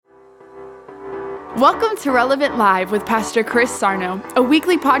Welcome to Relevant Live with Pastor Chris Sarno, a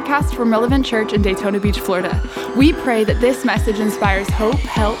weekly podcast from Relevant Church in Daytona Beach, Florida. We pray that this message inspires hope,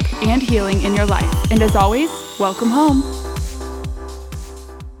 help, and healing in your life. And as always, welcome home.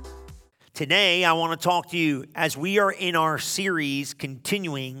 Today, I want to talk to you as we are in our series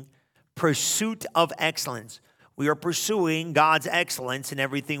continuing Pursuit of Excellence. We are pursuing God's excellence in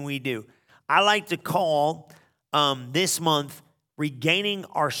everything we do. I like to call this month Regaining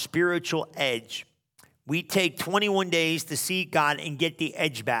Our Spiritual Edge. We take 21 days to seek God and get the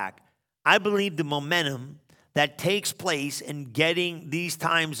edge back. I believe the momentum that takes place in getting these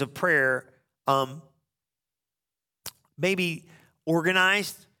times of prayer maybe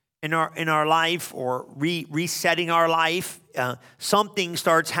organized in our life or resetting our life, something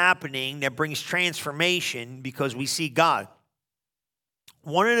starts happening that brings transformation because we see God.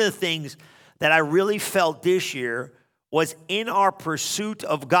 One of the things that I really felt this year was in our pursuit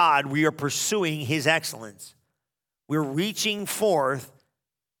of God, we are pursuing His excellence. We're reaching forth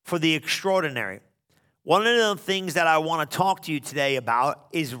for the extraordinary. One of the things that I want to talk to you today about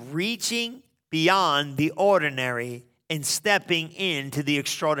is reaching beyond the ordinary and stepping into the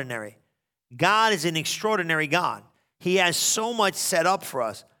extraordinary. God is an extraordinary God. He has so much set up for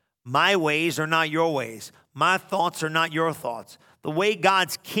us. My ways are not your ways. My thoughts are not your thoughts. The way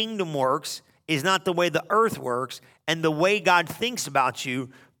God's kingdom works is not the way the earth works, and the way God thinks about you,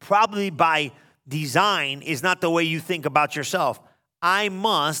 probably by design, is not the way you think about yourself. I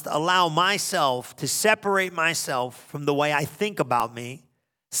must allow myself to separate myself from the way I think about me,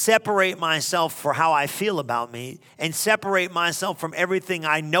 separate myself for how I feel about me, and separate myself from everything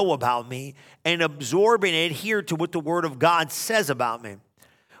I know about me, and absorb and adhere to what the Word of God says about me.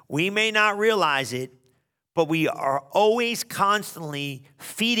 We may not realize it, but we are always constantly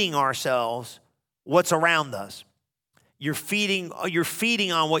feeding ourselves what's around us. You're feeding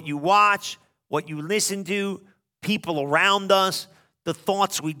on what you watch, what you listen to, people around us, the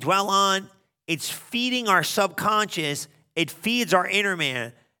thoughts we dwell on. It's feeding our subconscious. It feeds our inner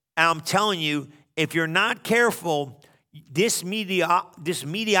man. And I'm telling you, if you're not careful, this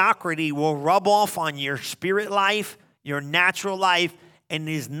mediocrity will rub off on your spirit life, your natural life, and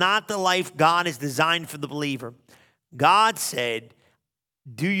it is not the life God has designed for the believer. God said,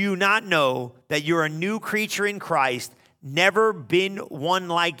 "Do you not know that you're a new creature in Christ, never been one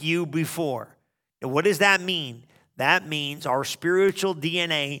like you before?" And what does that mean? That means our spiritual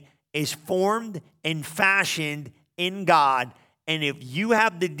DNA is formed and fashioned in God. And if you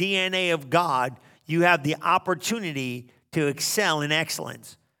have the DNA of God, you have the opportunity to excel in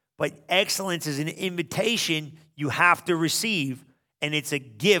excellence. But excellence is an invitation you have to receive, and it's a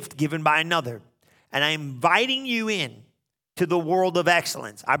gift given by another. And I'm inviting you in to the world of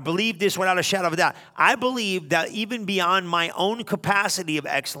excellence. I believe this without a shadow of a doubt. I believe that even beyond my own capacity of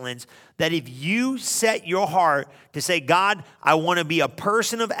excellence, that if you set your heart to say, God, I want to be a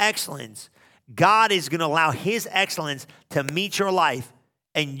person of excellence, God is going to allow His excellence to meet your life,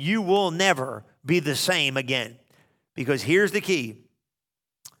 and you will never be the same again. Because here's the key.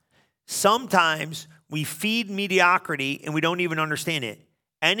 Sometimes we feed mediocrity and we don't even understand it.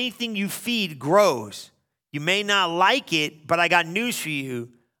 Anything you feed grows. You may not like it, but I got news for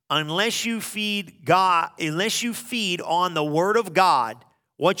you. Unless you feed on the Word of God,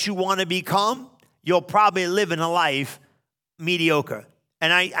 what you want to become, you'll probably live in a life mediocre.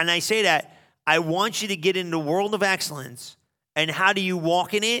 And I say that, I want you to get in the world of excellence. And how do you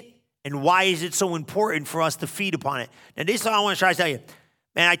walk in it? And why is it so important for us to feed upon it? Now, this is what I want to try to tell you.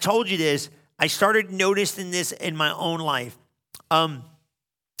 Man, I told you this. I started noticing this in my own life.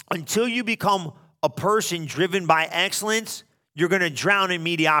 Until you become a person driven by excellence, you're going to drown in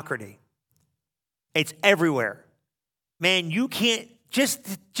mediocrity. It's everywhere. Man, you can't,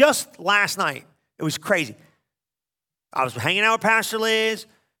 just last night, it was crazy. I was hanging out with Pastor Liz.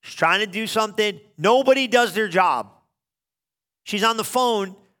 She's trying to do something. Nobody does their job. She's on the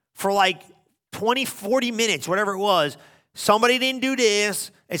phone for like 20, 40 minutes, whatever it was. Somebody didn't do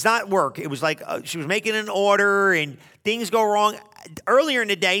this. It's not work. It was like she was making an order and things go wrong. Earlier in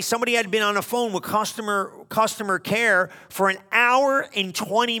the day, somebody had been on the phone with customer care for an hour and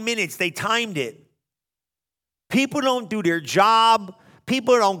 20 minutes. They timed it. People don't do their job.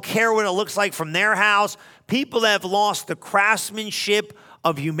 People don't care what it looks like from their house. People have lost the craftsmanship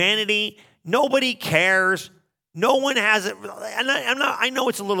of humanity. Nobody cares. No one has it. And I know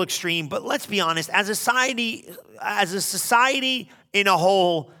it's a little extreme, but let's be honest. As a society in a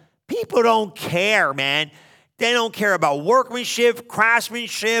whole, people don't care, man. They don't care about workmanship,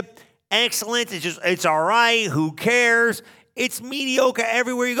 craftsmanship, excellence. It's all right. Who cares? It's mediocre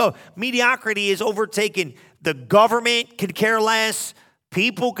everywhere you go. Mediocrity is overtaken. The government could care less.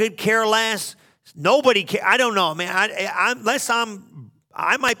 People could care less. Nobody can. I don't know, man.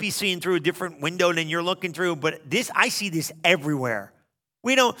 I might be seeing through a different window than you're looking through, but I see this everywhere.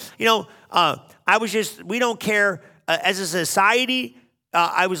 We don't, we don't care as a society.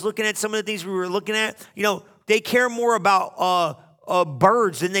 I was looking at some of the things we were looking at. They care more about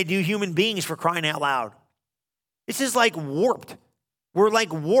birds than they do human beings, for crying out loud. This is like warped. We're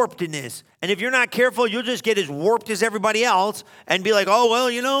like warped in this. And if you're not careful, you'll just get as warped as everybody else and be like, oh,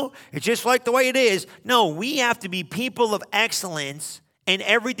 well, it's just like the way it is. No, we have to be people of excellence in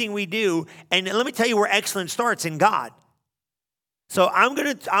everything we do. And let me tell you where excellence starts: in God. So I'm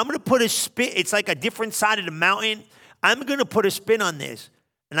gonna put a spin. It's like a different side of the mountain. I'm gonna put a spin on this.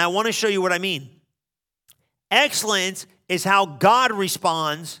 And I want to show you what I mean. Excellence is how God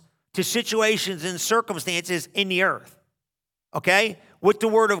responds to situations and circumstances in the earth. Okay? With the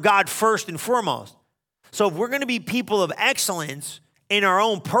word of God first and foremost. So if we're going to be people of excellence in our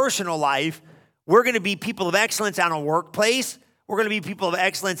own personal life, we're going to be people of excellence on a workplace. We're going to be people of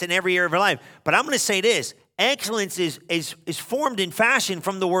excellence in every area of our life. But I'm going to say this: excellence is formed and fashioned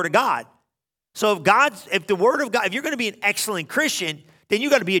from the word of God. So if the word of God, if you're going to be an excellent Christian, then you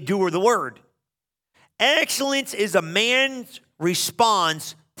got to be a doer of the word. Excellence is a man's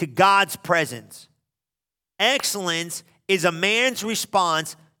response to God's presence. Excellence is a man's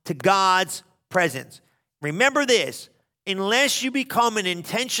response to God's presence. Remember this: unless you become an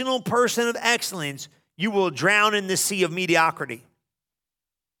intentional person of excellence, you will drown in the sea of mediocrity.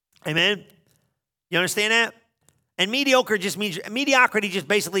 Amen? You understand that? And mediocrity just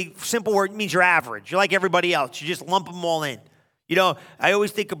basically, simple word, means you're average. You're like everybody else. You just lump them all in. I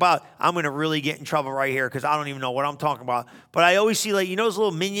always think about, I'm going to really get in trouble right here because I don't even know what I'm talking about. But I always see, those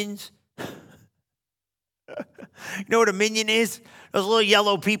little minions? You know what a minion is? Those little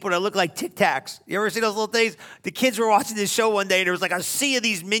yellow people that look like Tic Tacs. You ever see those little things? The kids were watching this show one day, and there was like a sea of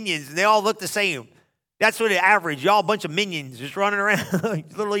these minions, and they all look the same. That's what it average. Y'all a bunch of minions just running around,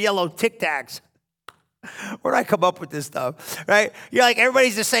 little yellow Tic Tacs. Where'd I come up with this stuff, right? You're like,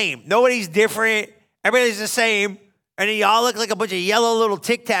 everybody's the same. Nobody's different. Everybody's the same. And then y'all look like a bunch of yellow little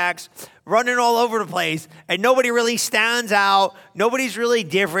Tic Tacs running all over the place, and nobody really stands out. Nobody's really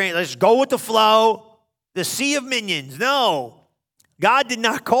different. Let's go with the flow. The sea of minions. No. God did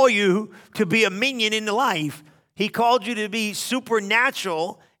not call you to be a minion in the life. He called you to be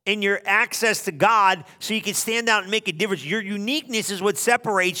supernatural in your access to God so you can stand out and make a difference. Your uniqueness is what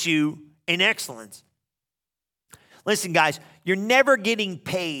separates you in excellence. Listen, guys, you're never getting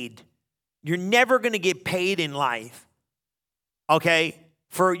paid. You're never going to get paid in life, okay,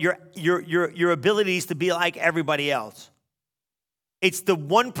 for your abilities to be like everybody else. It's the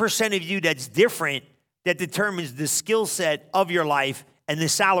 1% of you that's different that determines the skill set of your life and the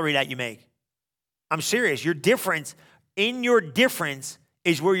salary that you make. I'm serious. In your difference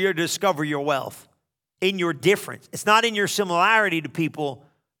is where you discover your wealth. In your difference. It's not in your similarity to people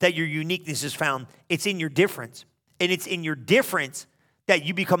that your uniqueness is found. It's in your difference. And it's in your difference that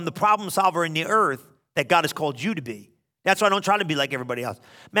you become the problem solver in the earth that God has called you to be. That's why I don't try to be like everybody else.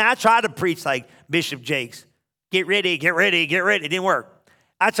 Man, I try to preach like Bishop Jakes. Get ready, get ready, get ready. It didn't work.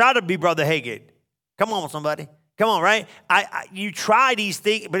 I try to be Brother Hagin. Come on, somebody. Come on, right? You try these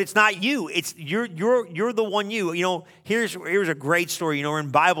things, but it's not you. It's you're the one you. Here's a great story. We're in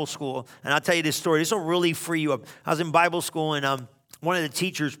Bible school, and I'll tell you this story. This will really free you up. I was in Bible school, and one of the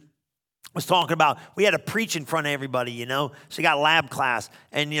teachers was talking about, we had to preach in front of everybody, So you got lab class,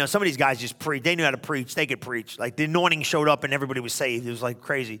 and some of these guys just preach. They knew how to preach. They could preach. Like the anointing showed up, and everybody was saved. It was like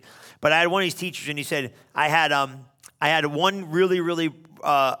crazy. But I had one of these teachers, and he said, I had one really, really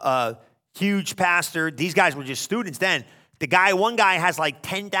huge pastor. These guys were just students then. One guy has like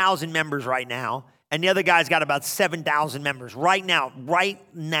 10,000 members right now, and the other guy's got about 7,000 members right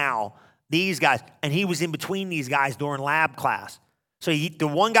now, these guys. And he was in between these guys during lab class. So the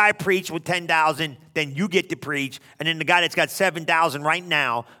one guy preached with 10,000, then you get to preach, and then the guy that's got 7,000 right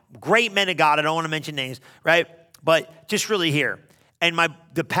now, great men of God, I don't want to mention names, right? But just really here. And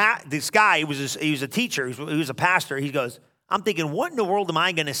this guy, he was a teacher, he was a pastor. He goes, I'm thinking, what in the world am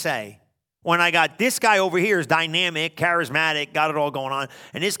I going to say when I got this guy over here is dynamic, charismatic, got it all going on,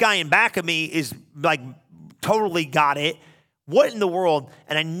 and this guy in back of me is like totally got it. What in the world?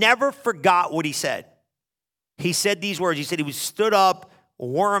 And I never forgot what he said. He said these words. He said he was stood up,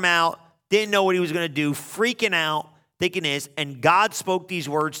 wore him out, didn't know what he was going to do, freaking out, thinking this, and God spoke these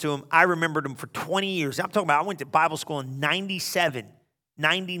words to him. I remembered them for 20 years. I'm talking about I went to Bible school in 97,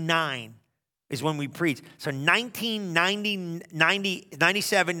 99. Is when we preached. So 1990,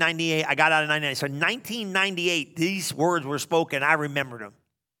 97, 98, I got out of 99. So 1998, these words were spoken. I remembered them.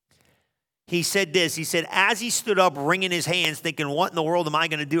 he said this. He said, as he stood up, wringing his hands, thinking, what in the world am I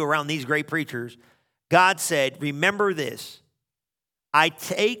going to do around these great preachers? God said, remember this. I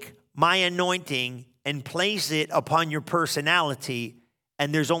take my anointing and place it upon your personality,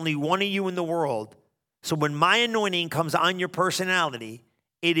 and there's only one of you in the world. So when my anointing comes on your personality,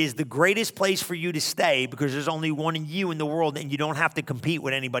 it is the greatest place for you to stay because there's only one of you in the world and you don't have to compete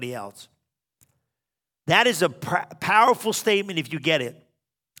with anybody else. That is a powerful statement if you get it.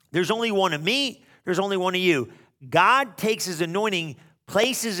 There's only one of me. There's only one of you. God takes his anointing,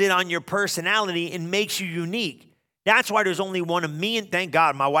 places it on your personality, and makes you unique. That's why there's only one of me, and thank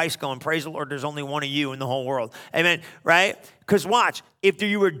God my wife's going, praise the Lord, there's only one of you in the whole world. Amen, right? Because watch, if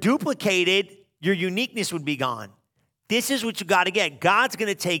you were duplicated, your uniqueness would be gone. This is what you got to get. God's going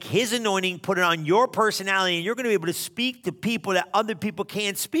to take his anointing, put it on your personality, and you're going to be able to speak to people that other people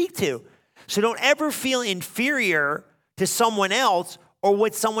can't speak to. So don't ever feel inferior to someone else or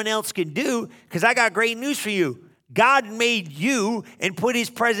what someone else can do, because I got great news for you. God made you and put his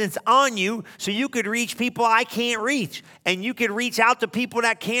presence on you so you could reach people I can't reach. And you could reach out to people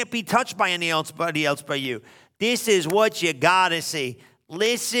that can't be touched by anybody else but you. This is what you got to see.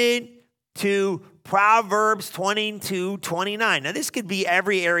 Listen to Proverbs 22:29. Now, this could be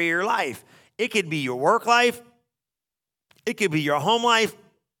every area of your life. It could be your work life. It could be your home life.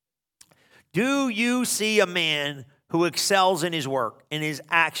 Do you see a man who excels in his work, in his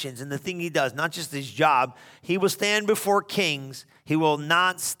actions, in the thing he does, not just his job? He will stand before kings. He will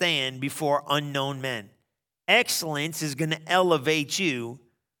not stand before unknown men. Excellence is going to elevate you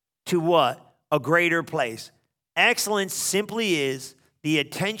to what? A greater place. Excellence simply is the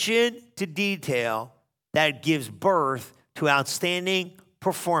attention to detail that gives birth to outstanding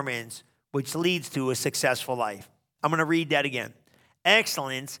performance, which leads to a successful life. I'm going to read that again.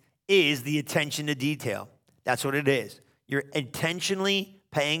 Excellence is the attention to detail. That's what it is. You're intentionally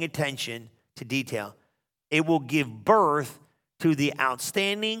paying attention to detail. It will give birth to the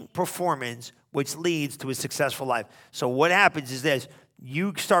outstanding performance, which leads to a successful life. So what happens is this.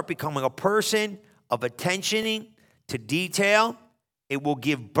 You start becoming a person of attention to detail. It will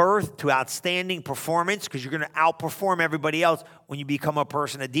give birth to outstanding performance because you're going to outperform everybody else when you become a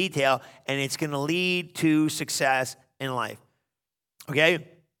person of detail, and it's going to lead to success in life. Okay?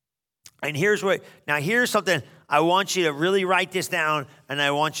 And here's something. I want you to really write this down, and I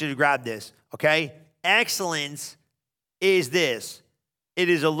want you to grab this, okay? Excellence is this. It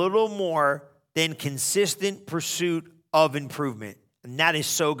is a little more than consistent pursuit of improvement, and that is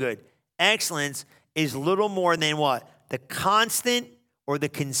so good. Excellence is little more than what? The constant or the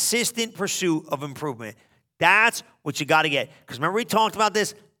consistent pursuit of improvement. That's what you got to get. Because remember we talked about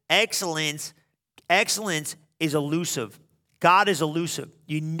this? Excellence is elusive. God is elusive.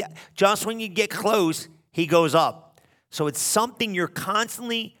 Just when you get close, he goes up. So it's something you're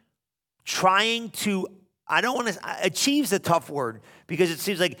constantly trying to, achieve's a tough word, because it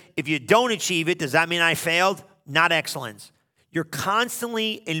seems like if you don't achieve it, does that mean I failed? Not excellence. You're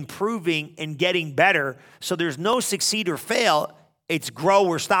constantly improving and getting better, so there's no succeed or fail. It's grow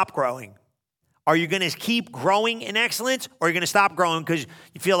or stop growing. Are you going to keep growing in excellence, or are you going to stop growing because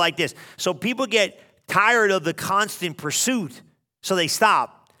you feel like this? So people get tired of the constant pursuit, so they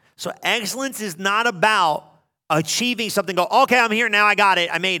stop. So excellence is not about achieving something, go, okay, I'm here now, I got it,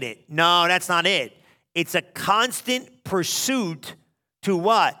 I made it. No, that's not it. It's a constant pursuit to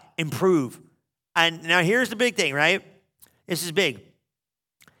what? Improve. And now here's the big thing, right? This is big.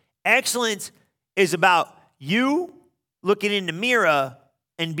 Excellence is about you looking in the mirror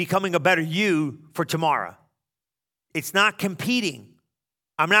and becoming a better you for tomorrow. It's not competing.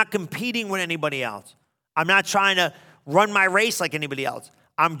 I'm not competing with anybody else. I'm not trying to run my race like anybody else.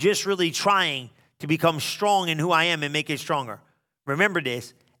 I'm just really trying to become strong in who I am and make it stronger. Remember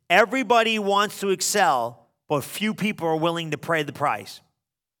this. Everybody wants to excel, but few people are willing to pay the price.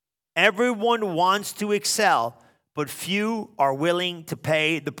 Everyone wants to excel, but few are willing to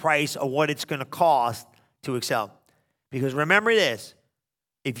pay the price of what it's going to cost to excel. Because remember this,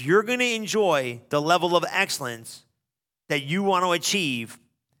 if you're going to enjoy the level of excellence that you want to achieve,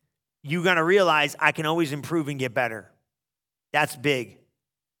 you're going to realize I can always improve and get better. That's big,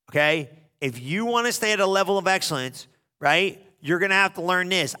 okay? If you want to stay at a level of excellence, right, you're going to have to learn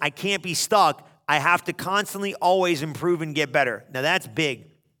this. I can't be stuck. I have to constantly always improve and get better. Now, that's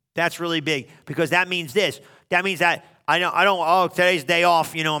big. That's really big, because that means this. That means that today's day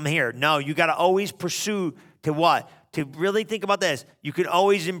off, I'm here. No, you got to always pursue to what? To really think about this. You can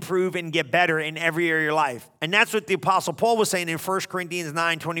always improve and get better in every area of your life. And that's what the Apostle Paul was saying in 1 Corinthians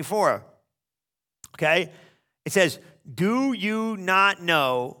 9:24. Okay? It says, do you not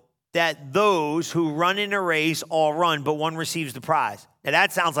know that those who run in a race all run, but one receives the prize? Now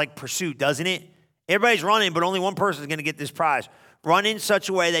that sounds like pursuit, doesn't it? Everybody's running, but only one person is going to get this prize. Run in such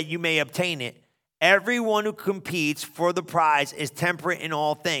a way that you may obtain it. Everyone who competes for the prize is temperate in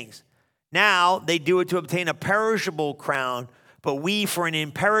all things. Now they do it to obtain a perishable crown, but we for an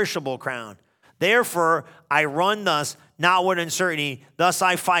imperishable crown. Therefore, I run thus, not with uncertainty. Thus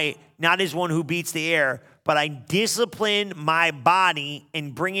I fight, not as one who beats the air, but I discipline my body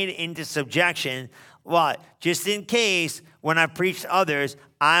and bring it into subjection. What? Just in case when I preach to others,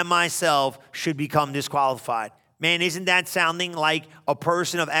 I myself should become disqualified. Man, isn't that sounding like a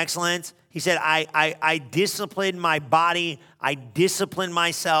person of excellence? He said, I discipline my body. I discipline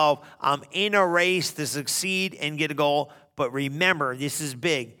myself. I'm in a race to succeed and get a goal. But remember, this is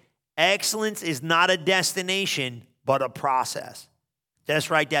big. Excellence is not a destination, but a process. Just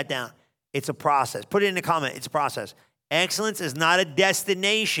write that down. It's a process. Put it in the comment. It's a process. Excellence is not a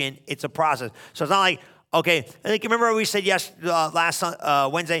destination. It's a process. So it's not like, okay, I think remember what we said last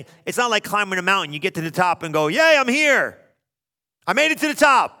Wednesday? It's not like climbing a mountain. You get to the top and go, yay, I'm here. I made it to the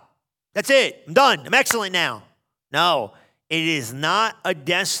top. That's it. I'm done. I'm excellent now. No, it is not a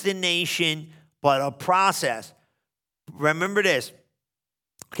destination, but a process. Remember this,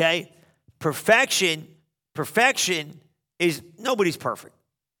 okay? Perfection is, nobody's perfect.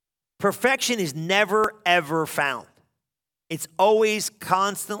 Perfection is never, ever found. It's always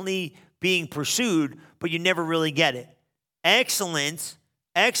constantly being pursued, but you never really get it. Excellence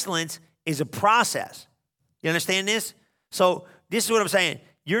is a process. You understand this? So this is what I'm saying.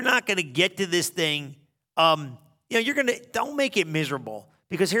 You're not going to get to this thing. Don't make it miserable.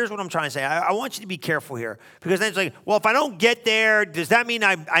 Because here's what I'm trying to say. I want you to be careful here. Because then it's like, well, if I don't get there, does that mean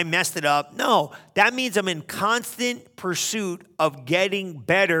I messed it up? No, that means I'm in constant pursuit of getting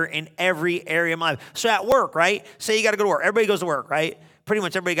better in every area of my life. So at work, right? Say you got to go to work. Everybody goes to work, right? Pretty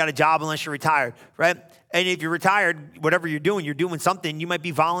much everybody got a job unless you're retired, right? And if you're retired, whatever you're doing something. You might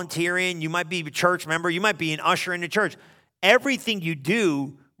be volunteering. You might be a church member. You might be an usher in the church. Everything you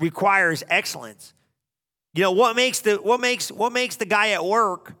do requires excellence. You know, what makes the guy at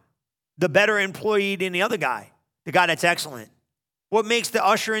work the better employee than the other guy? The guy that's excellent. What makes the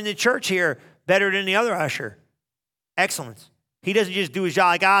usher in the church here better than the other usher? Excellence. He doesn't just do his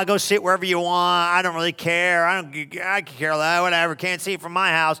job like, go sit wherever you want. I don't really care. I can care less, whatever. Can't see it from my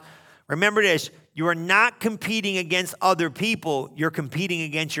house. Remember this. You are not competing against other people. You're competing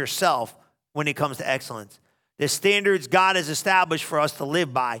against yourself when it comes to excellence. The standards God has established for us to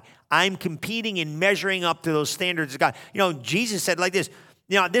live by. I'm competing and measuring up to those standards of God. You know, Jesus said like this.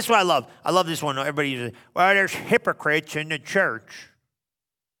 You know, this is what I love. I love this one. Everybody uses it. Well, there's hypocrites in the church.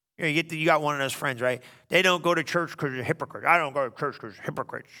 You know, you got one of those friends, right? They don't go to church because they're hypocrites. I don't go to church because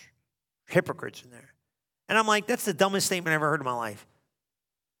hypocrites. Hypocrites in there. And I'm like, that's the dumbest statement I ever heard in my life.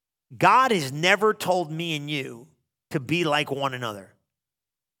 God has never told me and you to be like one another.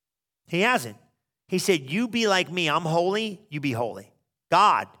 He hasn't. He said, you be like me. I'm holy. You be holy.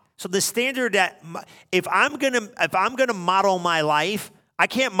 God. So the standard that if I'm gonna model my life, I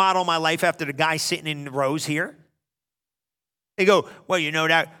can't model my life after the guy sitting in the rows here. They go, well,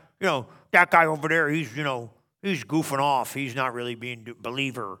 that guy over there, he's goofing off. He's not really being a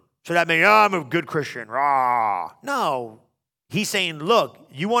believer. So that means, I'm a good Christian. Rah. No. He's saying, look,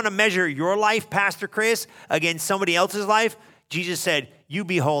 you want to measure your life, Pastor Chris, against somebody else's life? Jesus said, you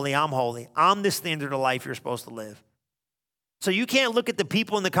be holy, I'm holy. I'm the standard of life you're supposed to live. So you can't look at the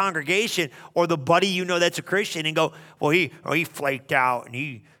people in the congregation or the buddy you know that's a Christian and go, well, he flaked out and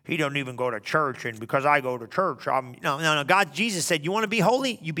he don't even go to church, and because I go to church, no. Jesus said, you want to be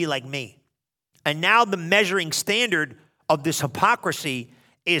holy? You be like me. And now the measuring standard of this hypocrisy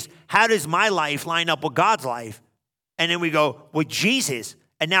is, how does my life line up with God's life? And then we go, with Jesus.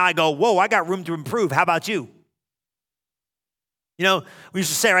 And now I go, whoa, I got room to improve. How about you? You know, we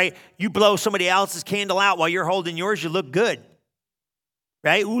used to say, right, you blow somebody else's candle out while you're holding yours, you look good.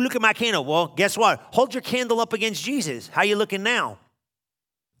 Right? Ooh, look at my candle. Well, guess what? Hold your candle up against Jesus. How you looking now?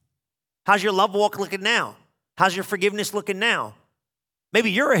 How's your love walk looking now? How's your forgiveness looking now? Maybe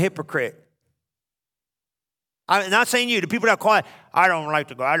you're a hypocrite. I'm not saying you. The people that call it, I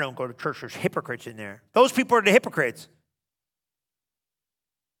don't go to church. There's hypocrites in there. Those people are the hypocrites.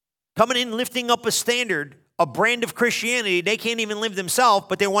 Coming in, lifting up a standard, a brand of Christianity they can't even live themselves,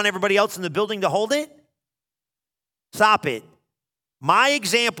 but they want everybody else in the building to hold it? Stop it. My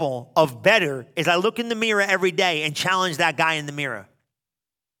example of better is I look in the mirror every day and challenge that guy in the mirror.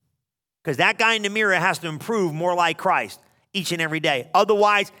 Because that guy in the mirror has to improve more like Christ each and every day.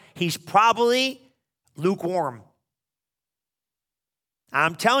 Otherwise, he's probably lukewarm.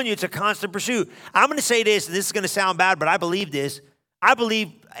 I'm telling you, it's a constant pursuit. I'm going to say this, and this is going to sound bad, but I believe this. I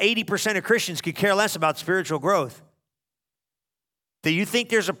believe 80% of Christians could care less about spiritual growth. Do you think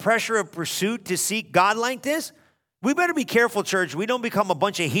there's a pressure of pursuit to seek God like this? We better be careful, church. We don't become a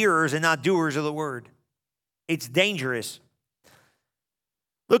bunch of hearers and not doers of the word. It's dangerous.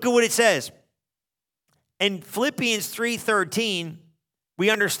 Look at what it says. In Philippians 3:13,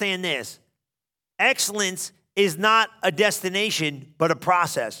 we understand this. Excellence is not a destination, but a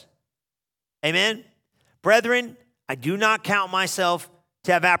process. Amen? Brethren, I do not count myself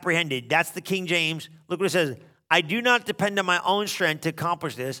to have apprehended. That's the King James. Look what it says. I do not depend on my own strength to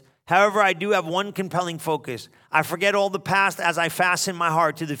accomplish this. However, I do have one compelling focus. I forget all the past as I fasten my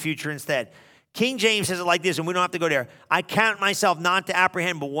heart to the future instead. King James says it like this, and we don't have to go there. I count myself not to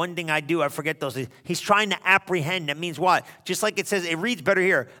apprehend, but one thing I do, I forget those things. He's trying to apprehend. That means what? Just like it says, it reads better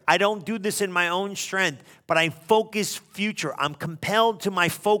here. I don't do this in my own strength, but I focus future. I'm compelled to my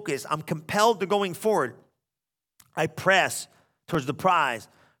focus. I'm compelled to going forward. I press towards the prize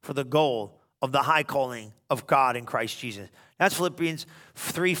for the goal of the high calling of God in Christ Jesus. That's Philippians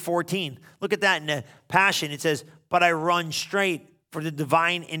 3:14. Look at that in the Passion. It says, but I run straight for the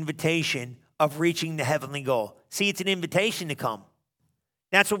divine invitation of reaching the heavenly goal. See, it's an invitation to come.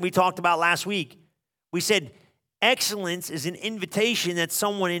 That's what we talked about last week. We said excellence is an invitation that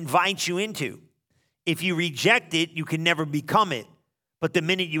someone invites you into. If you reject it, you can never become it. But the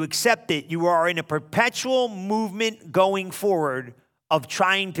minute you accept it, you are in a perpetual movement going forward of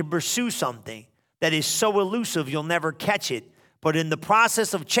trying to pursue something that is so elusive you'll never catch it. But in the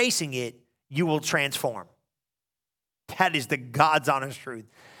process of chasing it, you will transform. That is the God's honest truth.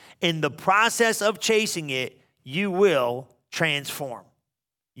 In the process of chasing it, you will transform.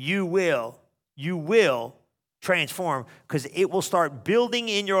 You will transform because it will start building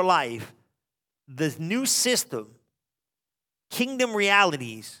in your life the new system, kingdom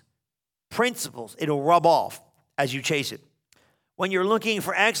realities, principles. It'll rub off as you chase it. When you're looking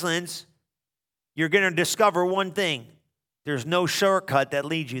for excellence, you're going to discover one thing. There's no shortcut that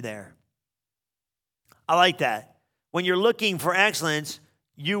leads you there. I like that. When you're looking for excellence,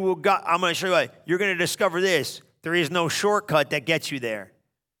 I'm going to show you what. You're going to discover this. There is no shortcut that gets you there.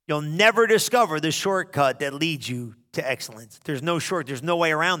 You'll never discover the shortcut that leads you to excellence. There's no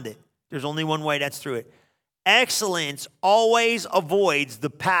way around it. There's only one way, that's through it. Excellence always avoids the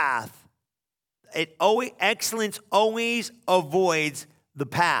path. Excellence always avoids the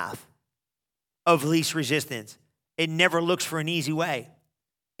path of least resistance. It never looks for an easy way.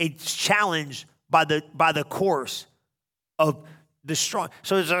 It's challenged by the course of the strong.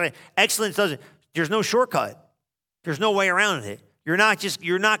 So excellence there's no shortcut. There's no way around it. You're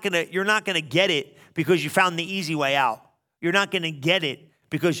not gonna get it because you found the easy way out. You're not gonna get it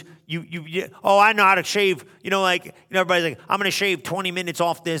because I know how to shave, everybody's like, I'm gonna shave 20 minutes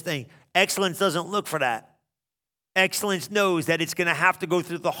off this thing. Excellence doesn't look for that. Excellence knows that it's gonna have to go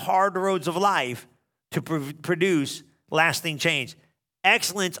through the hard roads of life to produce lasting change.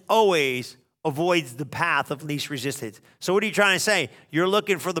 Excellence always avoids the path of least resistance. So what are you trying to say? You're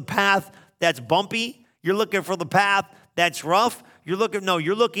looking for the path that's bumpy. You're looking for the path that's rough. You're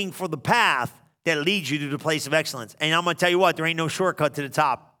looking for the path that leads you to the place of excellence. And I'm going to tell you what, there ain't no shortcut to the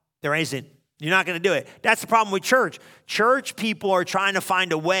top. There isn't. You're not going to do it. That's the problem with church. Church people are trying to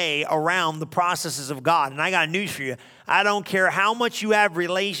find a way around the processes of God. And I got news for you. I don't care how much you have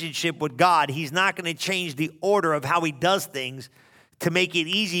relationship with God. He's not going to change the order of how he does things to make it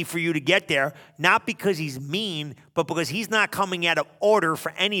easy for you to get there, not because he's mean, but because he's not coming out of order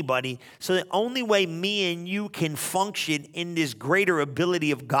for anybody. So the only way me and you can function in this greater ability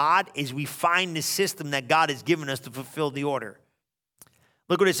of God is we find the system that God has given us to fulfill the order.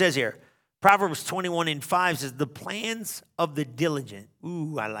 Look what it says here. Proverbs 21:5 says, the plans of the diligent.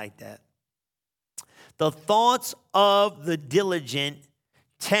 Ooh, I like that. The thoughts of the diligent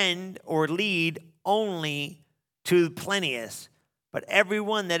tend or lead only to plenteous. But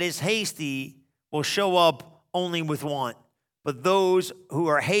everyone that is hasty will show up only with want. But those who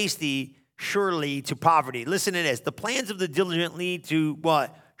are hasty surely to poverty. Listen to this. The plans of the diligent lead to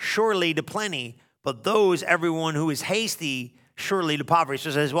what? Surely to plenty. But everyone who is hasty, surely to poverty. So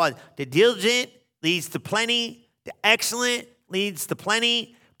it says what? The diligent leads to plenty. The excellent leads to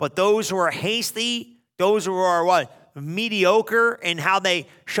plenty. But those who are hasty, those who are what? Mediocre in how they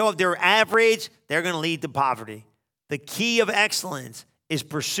show up, they're average, they're going to lead to poverty. The key of excellence is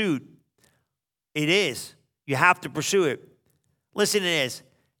pursuit. It is. You have to pursue it. Listen to this.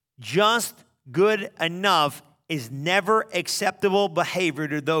 Just good enough is never acceptable behavior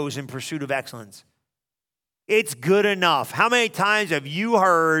to those in pursuit of excellence. It's good enough. How many times have you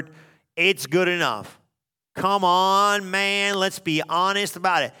heard it's good enough? Come on, man. Let's be honest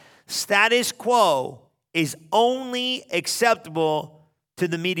about it. Status quo is only acceptable to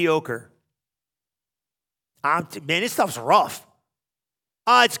the mediocre. Man, this stuff's rough.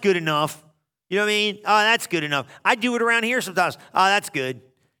 Oh, it's good enough. You know what I mean? Oh, that's good enough. I do it around here sometimes. Oh, that's good.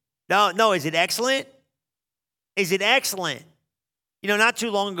 No, is it excellent? Is it excellent? You know, not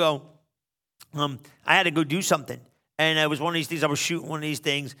too long ago, I had to go do something. And it was one of these things, I was shooting one of these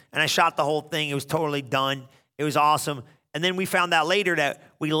things, and I shot the whole thing. It was totally done. It was awesome. And then we found out later that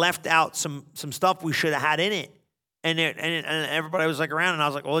we left out some stuff we should have had in it. And everybody was like around, and I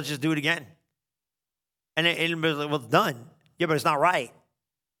was like, well, let's just do it again. And it was like, well, it's done. Yeah, but it's not right.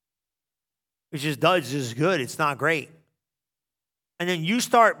 It's just done. It's just good. It's not great. And then you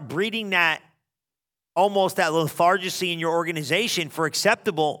start breeding that, almost that lethargy in your organization for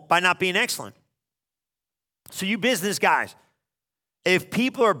acceptable by not being excellent. So you business guys, if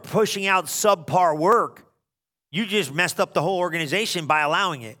people are pushing out subpar work, you just messed up the whole organization by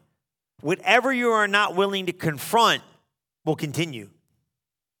allowing it. Whatever you are not willing to confront will continue.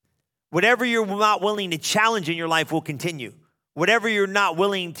 Whatever you're not willing to challenge in your life will continue. Whatever you're not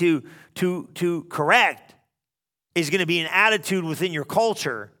willing to correct is going to be an attitude within your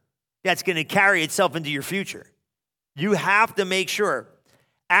culture that's going to carry itself into your future. You have to make sure.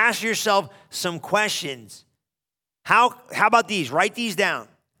 Ask yourself some questions. How about these? Write these down,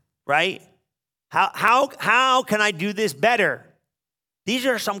 right? How can I do this better? These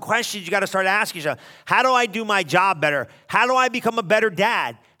are some questions you got to start asking yourself. How do I do my job better? How do I become a better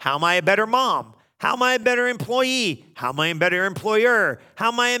dad? How am I a better mom? How am I a better employee? How am I a better employer?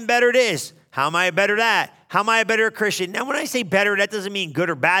 How am I a better this? How am I a better that? How am I a better Christian? Now, when I say better, that doesn't mean good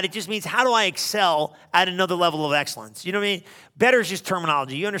or bad. It just means how do I excel at another level of excellence? You know what I mean? Better is just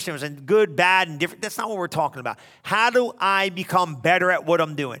terminology. You understand what I'm saying? Good, bad, and different. That's not what we're talking about. How do I become better at what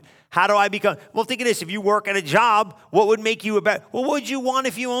I'm doing? How do I become? Well, think of this. If you work at a job, what would make you a better? Well, what would you want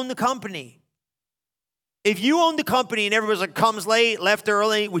if you owned the company? If you owned the company and everybody's like, comes late, left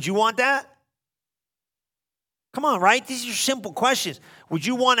early, would you want that? Come on, right? These are simple questions. Would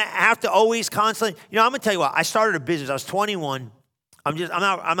you want to have to always constantly? You know, I'm going to tell you what. I started a business. I was 21. I'm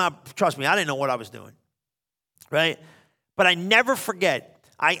not, trust me, I didn't know what I was doing, right? But I never forget.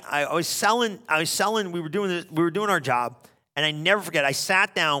 I was selling, we were doing our job, and I never forget. I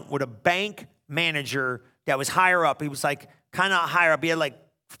sat down with a bank manager that was higher up. He was like kind of higher up. He had like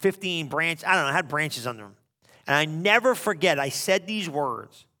 15 branches. I don't know, had branches under him. And I never forget, I said these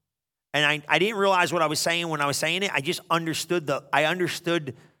words. And I didn't realize what I was saying when I was saying it. I just understood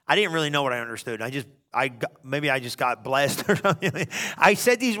I didn't really know what I understood. Maybe I just got blessed or something. I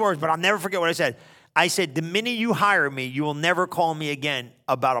said these words, but I'll never forget what I said. I said, the minute you hire me, you will never call me again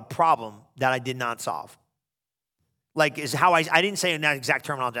about a problem that I did not solve. Like is how I didn't say in that exact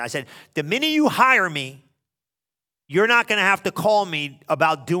terminology. I said, the minute you hire me, you're not going to have to call me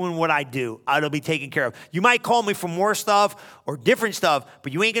about doing what I do. It'll be taken care of. You might call me for more stuff or different stuff,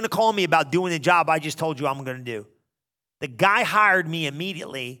 but you ain't going to call me about doing the job I just told you I'm going to do. The guy hired me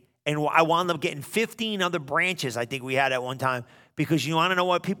immediately, and I wound up getting 15 other branches I think we had at one time, because you want to know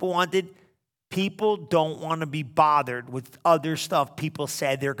what people wanted? People don't want to be bothered with other stuff people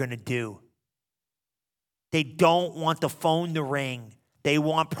said they're going to do. They don't want the phone to ring. They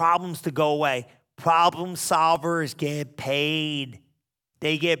want problems to go away. Problem solvers get paid.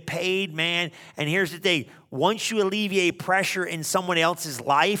 They get paid, man. And here's the thing. Once you alleviate pressure in someone else's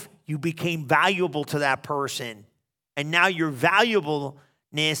life, you became valuable to that person. And now your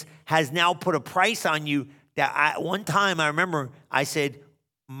valuableness has now put a price on you that one time I remember I said,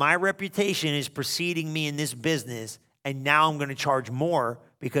 my reputation is preceding me in this business, and now I'm going to charge more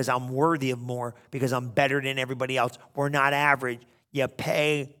because I'm worthy of more, because I'm better than everybody else. We're not average. You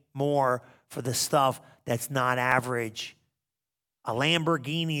pay more for the stuff that's not average. A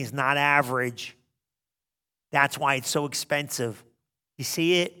Lamborghini is not average. That's why it's so expensive. You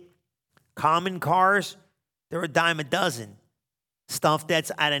see it? Common cars, they're a dime a dozen. Stuff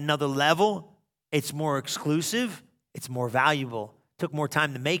that's at another level, it's more exclusive, it's more valuable. Took more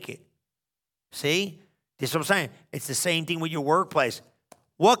time to make it. See? This is what I'm saying. It's the same thing with your workplace.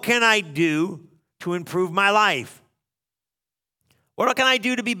 What can I do to improve my life? What can I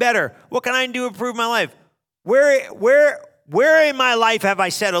do to be better? What can I do to improve my life? Where in my life have I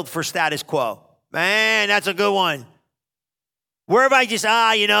settled for status quo? Man, that's a good one. Where have I just,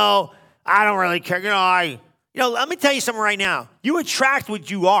 I don't really care. Let me tell you something right now. You attract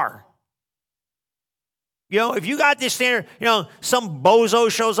what you are. If you got this standard, some bozo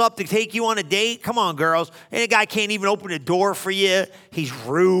shows up to take you on a date. Come on, girls. And the guy can't even open the door for you. He's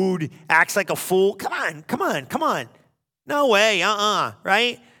rude, acts like a fool. Come on. No way,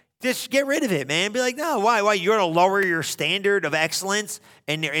 right? Just get rid of it, man. Be like, no, why? You're going to lower your standard of excellence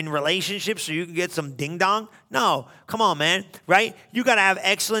in relationships so you can get some ding-dong? No, come on, man, right? You got to have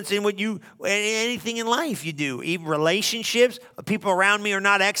excellence in anything in life you do. Even relationships, people around me are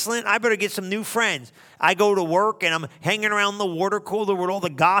not excellent. I better get some new friends. I go to work and I'm hanging around the water cooler with all the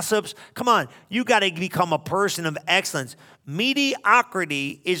gossips. Come on, you got to become a person of excellence.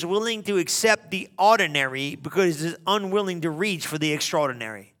 Mediocrity is willing to accept the ordinary because it's unwilling to reach for the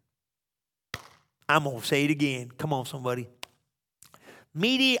extraordinary. I'm going to say it again. Come on, somebody.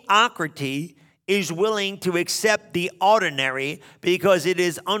 Mediocrity is willing to accept the ordinary because it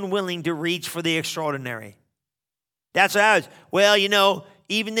is unwilling to reach for the extraordinary. That's how it is. Well,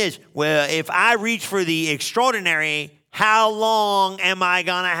 even this. Well, if I reach for the extraordinary, how long am I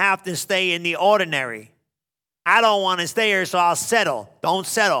going to have to stay in the ordinary? I don't want to stay here, so I'll settle. Don't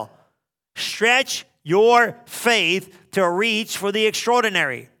settle. Stretch your faith to reach for the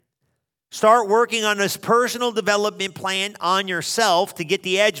extraordinary. Start working on this personal development plan on yourself to get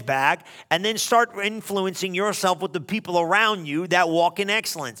the edge back, and then start influencing yourself with the people around you that walk in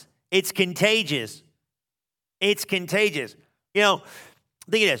excellence. It's contagious. It's contagious. Think of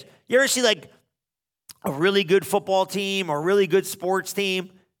this. You ever see like a really good football team or a really good sports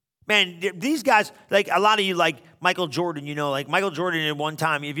team? Man, these guys, like a lot of you like Michael Jordan, like Michael Jordan at one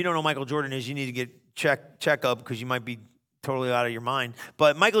time. If you don't know who Michael Jordan is, you need to get check up because you might be totally out of your mind.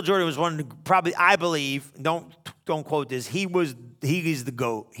 But Michael Jordan was one of the, probably, I believe, don't quote this, he is the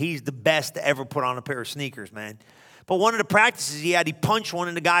GOAT. He's the best to ever put on a pair of sneakers, man. But one of the practices he punched one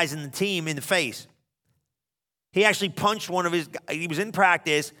of the guys in the team in the face. He actually punched he was in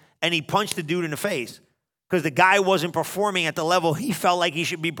practice, and he punched the dude in the face because the guy wasn't performing at the level he felt like he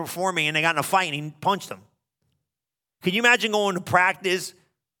should be performing, and they got in a fight, and he punched him. Can you imagine going to practice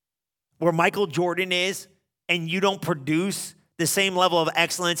where Michael Jordan is, and you don't produce the same level of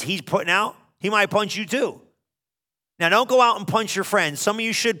excellence he's putting out? He might punch you too. Now, don't go out and punch your friends. Some of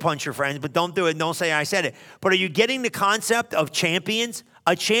you should punch your friends, but don't do it. Don't say I said it. But are you getting the concept of champions?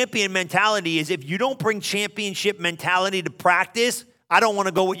 A champion mentality is if you don't bring championship mentality to practice, I don't want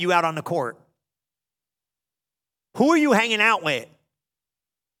to go with you out on the court. Who are you hanging out with?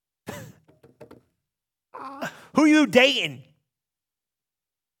 Who are you dating?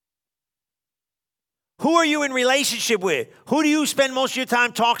 Who are you in relationship with? Who do you spend most of your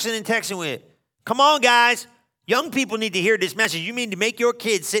time talking and texting with? Come on, guys. Young people need to hear this message. You mean to make your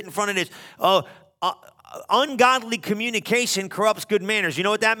kids sit in front of this? Ungodly communication corrupts good manners. You know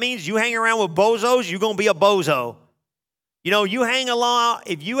what that means? You hang around with bozos, you're going to be a bozo. If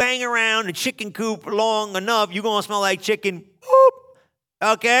you hang around a chicken coop long enough, you're going to smell like chicken. Whoop.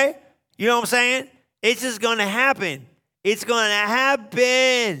 Okay? You know what I'm saying? It's just going to happen. It's going to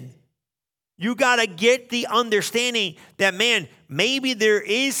happen. You got to get the understanding that, man, maybe there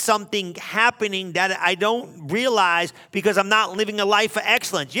is something happening that I don't realize because I'm not living a life of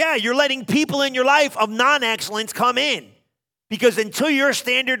excellence. Yeah, you're letting people in your life of non-excellence come in because until your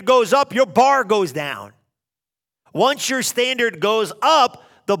standard goes up, your bar goes down. Once your standard goes up,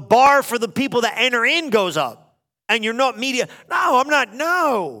 the bar for the people that enter in goes up. And you're not media. No, I'm not.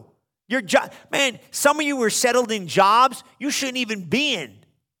 No. Man, some of you were settled in jobs you shouldn't even be in.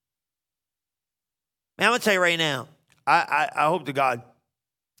 Man, I'm going to tell you right now, I hope to God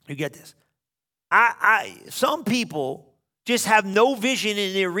you get this. Some people just have no vision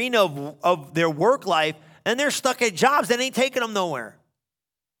in the arena of their work life, and they're stuck at jobs that ain't taking them nowhere.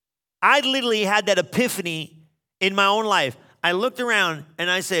 I literally had that epiphany in my own life. I looked around, and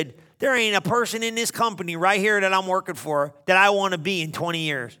I said, there ain't a person in this company right here that I'm working for that I want to be in 20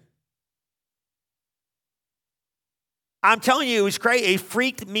 years. I'm telling you, it was crazy. It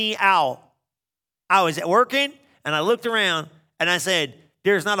freaked me out. I was working, and I looked around, and I said,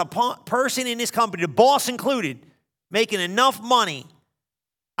 there's not a person in this company, the boss included, making enough money.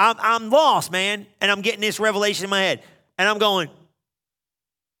 I'm lost, man, and I'm getting this revelation in my head. And I'm going,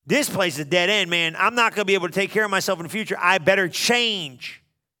 this place is a dead end, man. I'm not going to be able to take care of myself in the future. I better change.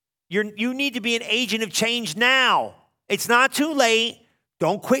 You need to be an agent of change now. It's not too late.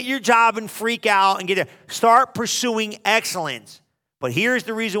 Don't quit your job and freak out and get there. Start pursuing excellence. But here's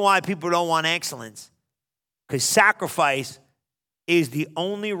the reason why people don't want excellence. Because sacrifice is the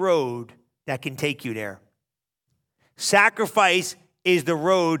only road that can take you there. Sacrifice is the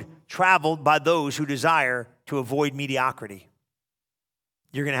road traveled by those who desire to avoid mediocrity.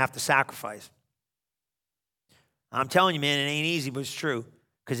 You're going to have to sacrifice. I'm telling you, man, it ain't easy, but it's true.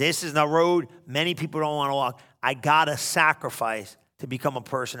 Because this is the road many people don't want to walk. I got to sacrifice to become a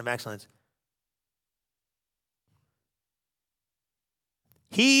person of excellence.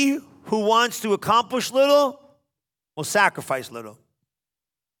 He who wants to accomplish little will sacrifice little.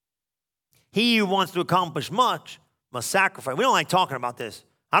 He who wants to accomplish much must sacrifice. We don't like talking about this.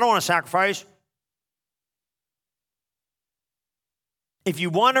 I don't want to sacrifice. If you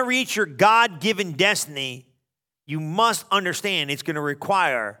want to reach your God-given destiny, you must understand it's going to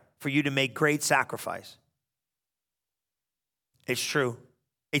require for you to make great sacrifice. It's true.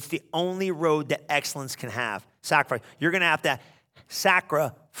 It's the only road that excellence can have. Sacrifice. You're going to have to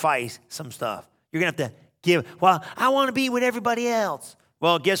sacrifice some stuff. You're going to have to give. Well, I want to be with everybody else.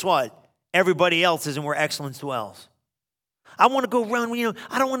 Well, guess what? Everybody else isn't where excellence dwells. I want to go around,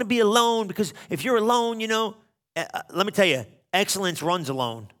 I don't want to be alone, because if you're alone, let me tell you, excellence runs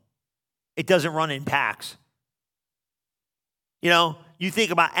alone. It doesn't run in packs. You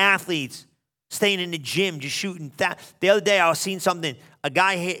think about athletes staying in the gym, just shooting. The other day I was seeing something. A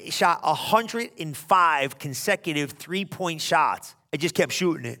guy shot 105 consecutive three-point shots. He just kept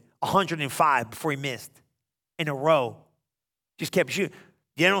shooting it. 105 before he missed in a row. Just kept shooting.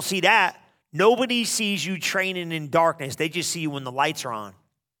 You don't see that. Nobody sees you training in darkness. They just see you when the lights are on.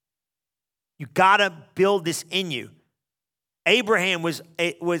 You got to build this in you. Abraham was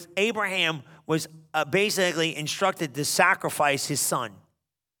basically instructed to sacrifice his son.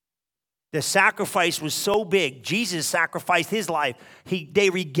 The sacrifice was so big. Jesus sacrificed his life. They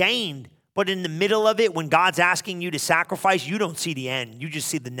regained, but in the middle of it, when God's asking you to sacrifice, you don't see the end. You just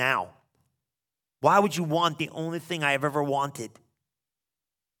see the now. Why would you want the only thing I have ever wanted?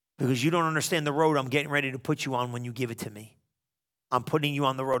 Because you don't understand the road I'm getting ready to put you on when you give it to me. I'm putting you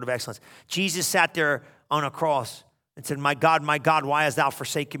on the road of excellence. Jesus sat there on a cross and said, my God, why hast thou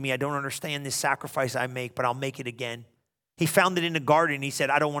forsaken me? I don't understand this sacrifice I make, but I'll make it again. He found it in the garden. He said,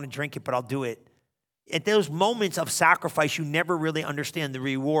 I don't want to drink it, but I'll do it. At those moments of sacrifice, you never really understand the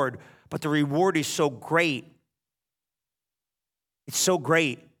reward, but the reward is so great. It's so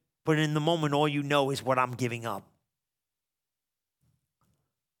great, but in the moment, all you know is what I'm giving up.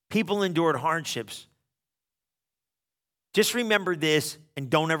 People endured hardships. Just remember this and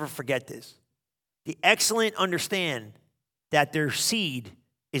don't ever forget this. The excellent understand that their seed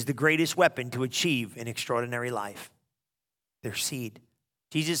is the greatest weapon to achieve an extraordinary life. Their seed.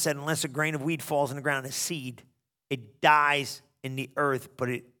 Jesus said, unless a grain of wheat falls in the ground as seed, it dies in the earth, but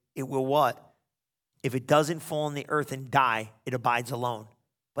it will what? If it doesn't fall in the earth and die, it abides alone.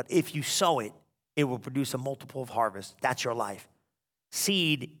 But if you sow it, it will produce a multiple of harvest. That's your life.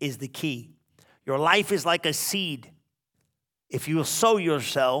 Seed is the key. Your life is like a seed. If you will sow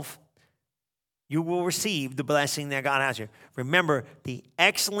yourself, you will receive the blessing that God has you. Remember, the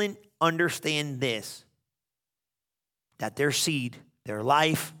excellent understand this, that their seed, their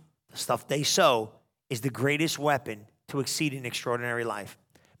life, the stuff they sow, is the greatest weapon to exceed an extraordinary life.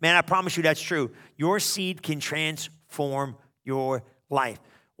 Man, I promise you that's true. Your seed can transform your life.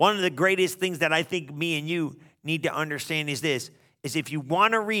 One of the greatest things that I think me and you need to understand is this, is if you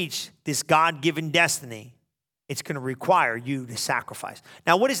want to reach this God-given destiny, it's going to require you to sacrifice.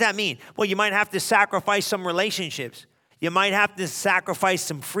 Now, what does that mean? Well, you might have to sacrifice some relationships. You might have to sacrifice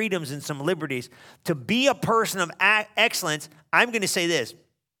some freedoms and some liberties. To be a person of excellence, I'm going to say this.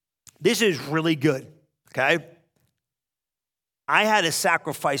 This is really good, okay? I had to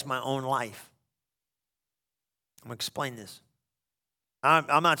sacrifice my own life. I'm going to explain this.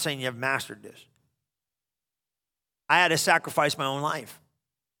 I'm not saying you have mastered this. I had to sacrifice my own life.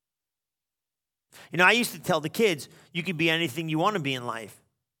 I used to tell the kids, you can be anything you want to be in life.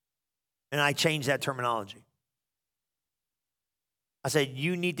 And I changed that terminology. I said,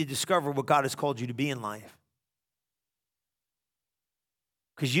 you need to discover what God has called you to be in life.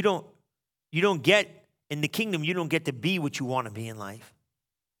 Because you don't get, in the kingdom, you don't get to be what you want to be in life.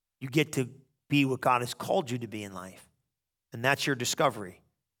 You get to be what God has called you to be in life. And that's your discovery.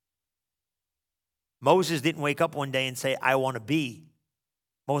 Moses didn't wake up one day and say, I want to be.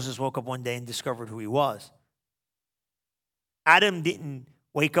 Moses woke up one day and discovered who he was. Adam didn't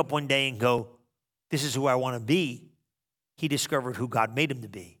wake up one day and go, this is who I want to be. He discovered who God made him to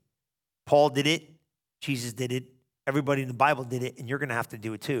be. Paul did it. Jesus did it. Everybody in the Bible did it. And you're going to have to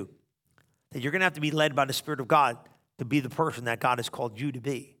do it too. That you're going to have to be led by the Spirit of God to be the person that God has called you to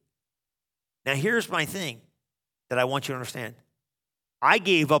be. Now, here's my thing that I want you to understand. I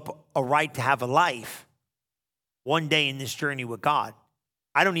gave up a right to have a life one day in this journey with God.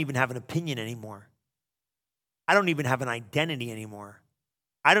 I don't even have an opinion anymore. I don't even have an identity anymore.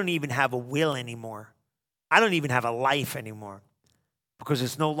 I don't even have a will anymore. I don't even have a life anymore, because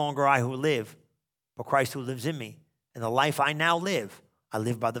it's no longer I who live, but Christ who lives in me. And the life I now live, I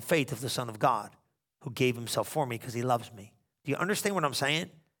live by the faith of the Son of God, who gave himself for me because he loves me. Do you understand what I'm saying?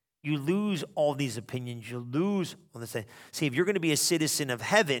 You lose all these opinions. You lose all this. See, if you're going to be a citizen of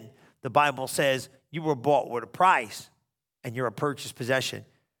heaven, the Bible says you were bought with a price and you're a purchased possession.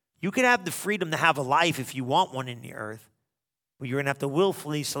 You could have the freedom to have a life if you want one in the earth, but you're going to have to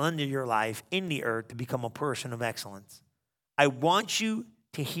willfully surrender your life in the earth to become a person of excellence. I want you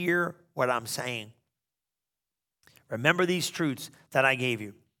to hear what I'm saying. Remember these truths that I gave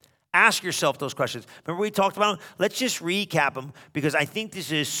you. Ask yourself those questions. Remember we talked about them? Let's just recap them because I think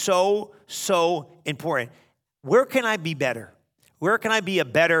this is so, so important. Where can I be better? Where can I be a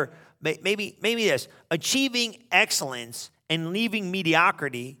better, maybe this, achieving excellence and leaving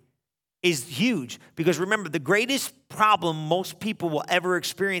mediocrity is huge. Because remember, the greatest problem most people will ever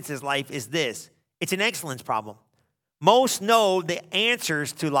experience in life is this. It's an excellence problem. Most know the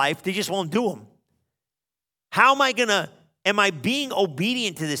answers to life, they just won't do them. How am I being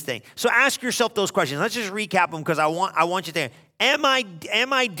obedient to this thing? So ask yourself those questions. Let's just recap them because I want you to, am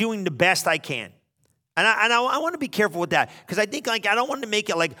I doing the best I can? And I want to be careful with that because I think I don't want to make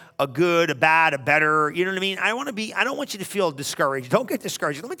it like a good, a bad, a better, you know what I mean? I don't want you to feel discouraged. Don't get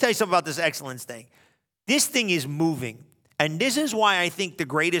discouraged. Let me tell you something about this excellence thing. This thing is moving. And this is why I think the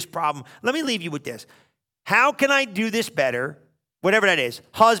greatest problem, let me leave you with this. How can I do this better? Whatever that is.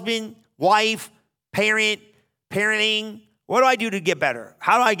 Husband, wife, parenting. What do I do to get better?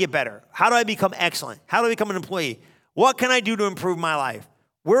 How do I get better? How do I become excellent? How do I become an employee? What can I do to improve my life?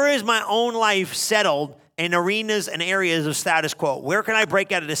 Where is my own life settled in arenas and areas of status quo? Where can I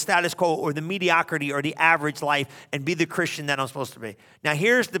break out of the status quo or the mediocrity or the average life and be the Christian that I'm supposed to be? Now,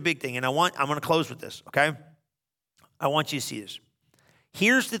 here's the big thing, and I'm going to close with this, okay? I want you to see this.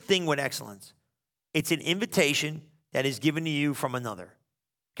 Here's the thing with excellence. It's an invitation that is given to you from another.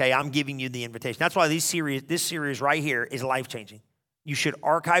 Okay, I'm giving you the invitation. That's why this series right here is life-changing. You should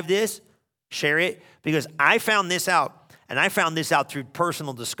archive this, share it, because I found this out. And I found this out through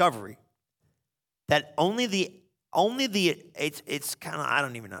personal discovery, that it's kind of, I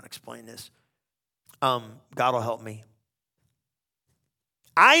don't even know how to explain this. God will help me.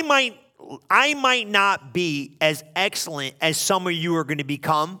 I might not be as excellent as some of you are going to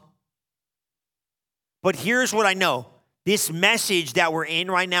become, but here's what I know. This message that we're in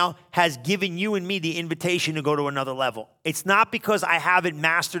right now has given you and me the invitation to go to another level. It's not because I haven't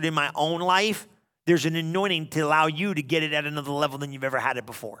mastered in my own life. There's an anointing to allow you to get it at another level than you've ever had it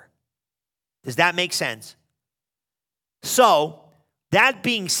before. Does that make sense? So, that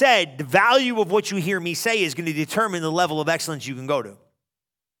being said, the value of what you hear me say is going to determine the level of excellence you can go to.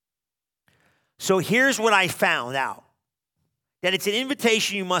 So here's what I found out. That it's an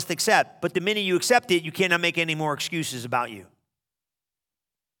invitation you must accept, but the minute you accept it, you cannot make any more excuses about you.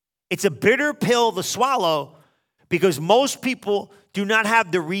 It's a bitter pill to swallow because most people do not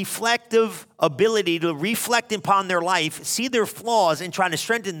have the reflective ability to reflect upon their life, see their flaws, and try to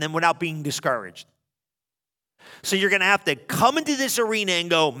strengthen them without being discouraged. So you're going to have to come into this arena and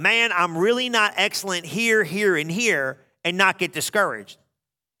go, man, I'm really not excellent here, here, and here, and not get discouraged.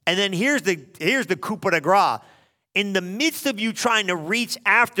 And then here's the coup de grace. In the midst of you trying to reach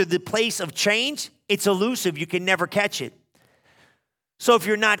after the place of change, it's elusive. You can never catch it. So if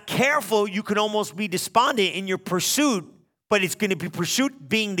you're not careful, you can almost be despondent in your pursuit, but it's going to be pursuit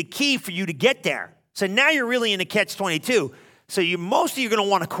being the key for you to get there. So now you're really in a catch-22. So most of you are going to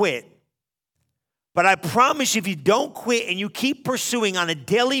want to quit. But I promise you, if you don't quit and you keep pursuing on a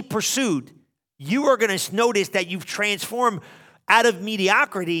daily pursuit, you are going to notice that you've transformed out of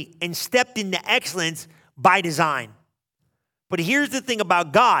mediocrity and stepped into excellence by design. But here's the thing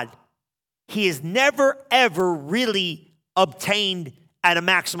about God. He has never, ever really obtained at a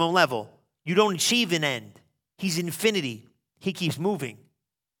maximum level. You don't achieve an end. He's infinity. He keeps moving.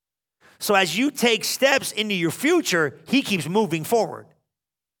 So as you take steps into your future, he keeps moving forward.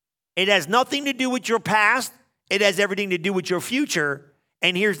 It has nothing to do with your past. It has everything to do with your future.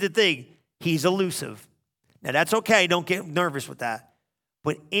 And here's the thing. He's elusive. Now, that's okay. Don't get nervous with that.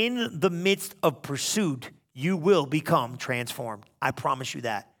 But in the midst of pursuit, you will become transformed. I promise you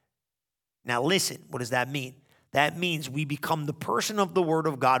that. Now, listen. What does that mean? That means we become the person of the Word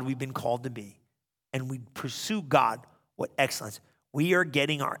of God we've been called to be. And we pursue God with excellence. We are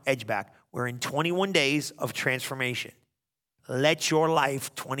getting our edge back. We're in 21 days of transformation. Let your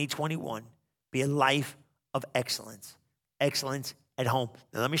life, 2021, be a life of excellence. Excellence at home.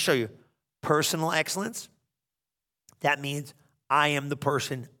 Now, let me show you. Personal excellence. That means I am the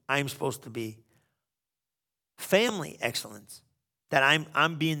person I'm supposed to be. Family excellence. That I'm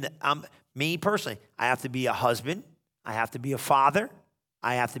me personally. I have to be a husband. I have to be a father.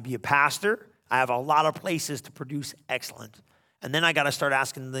 I have to be a pastor. I have a lot of places to produce excellence. And then I got to start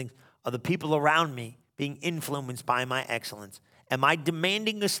asking things, are the people around me being influenced by my excellence? Am I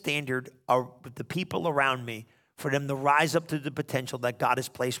demanding a standard of the people around me for them to rise up to the potential that God has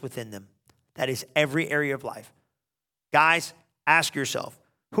placed within them? That is every area of life. Guys, ask yourself,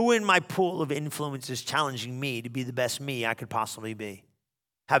 Who in my pool of influence is challenging me to be the best me I could possibly be?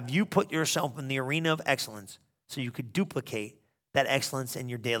 Have you put yourself in the arena of excellence so you could duplicate that excellence in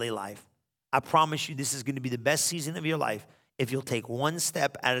your daily life? I promise you this is going to be the best season of your life if you'll take one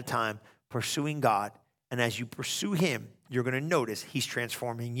step at a time pursuing God. And as you pursue him, you're going to notice he's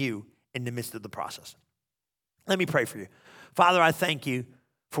transforming you in the midst of the process. Let me pray for you. Father, I thank you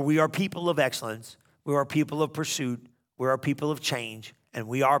for we are people of excellence. We are people of pursuit. We are people of change. And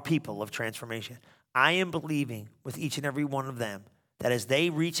we are people of transformation. I am believing with each and every one of them that as they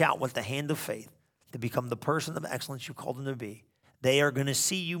reach out with the hand of faith to become the person of excellence you called them to be, they are going to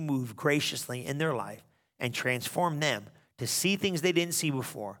see you move graciously in their life and transform them to see things they didn't see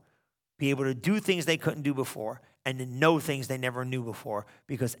before, be able to do things they couldn't do before, and to know things they never knew before,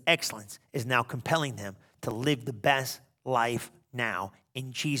 because excellence is now compelling them to live the best life now.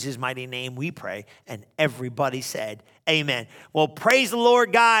 In Jesus' mighty name we pray, and everybody said amen. Well, praise the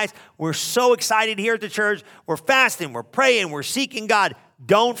Lord, guys. We're so excited here at the church. We're fasting, we're praying, we're seeking God.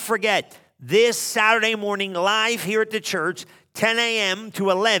 Don't forget, this Saturday morning live here at the church, 10 a.m. to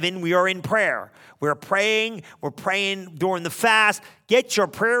 11, we are in prayer. We're praying during the fast. Get your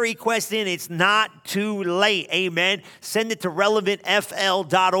prayer request in. It's not too late. Amen. Send it to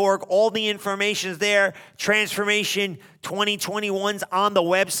relevantfl.org. All the information is there. Transformation 2021's on the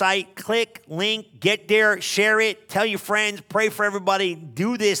website. Click, link, get there, share it, tell your friends, pray for everybody.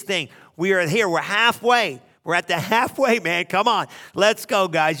 Do this thing. We are here. We're halfway. We're at the halfway, man. Come on. Let's go,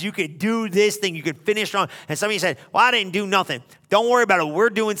 guys. You could do this thing. You could finish strong. And some of you said, well, I didn't do nothing. Don't worry about it. We're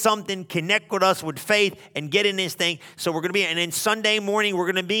doing something. Connect with us with faith and get in this thing. So we're going to be, and then Sunday morning, we're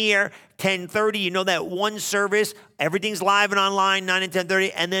going to be here, 10:30. You know that one service. Everything's live and online, 9 and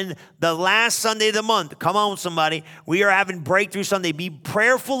 10:30. And then the last Sunday of the month, come on, somebody. We are having Breakthrough Sunday. Be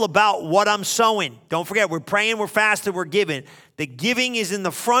prayerful about what I'm sowing. Don't forget, we're praying, we're fasting, we're giving. The giving is in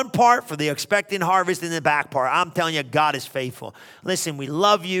the front part for the expected harvest in the back part. I'm telling you, God is faithful. Listen, we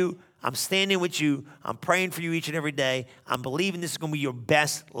love you. I'm standing with you. I'm praying for you each and every day. I'm believing this is going to be your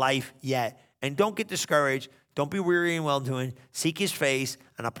best life yet. And don't get discouraged. Don't be weary in well-doing. Seek his face.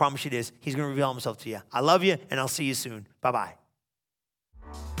 And I promise you this, he's going to reveal himself to you. I love you, and I'll see you soon. Bye-bye.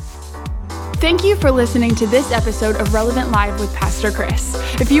 Thank you for listening to this episode of Relevant Live with Pastor Chris.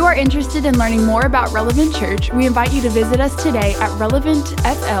 If you are interested in learning more about Relevant Church, we invite you to visit us today at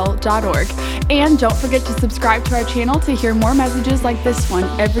relevantfl.org. And don't forget to subscribe to our channel to hear more messages like this one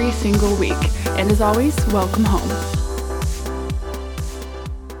every single week. And as always, welcome home.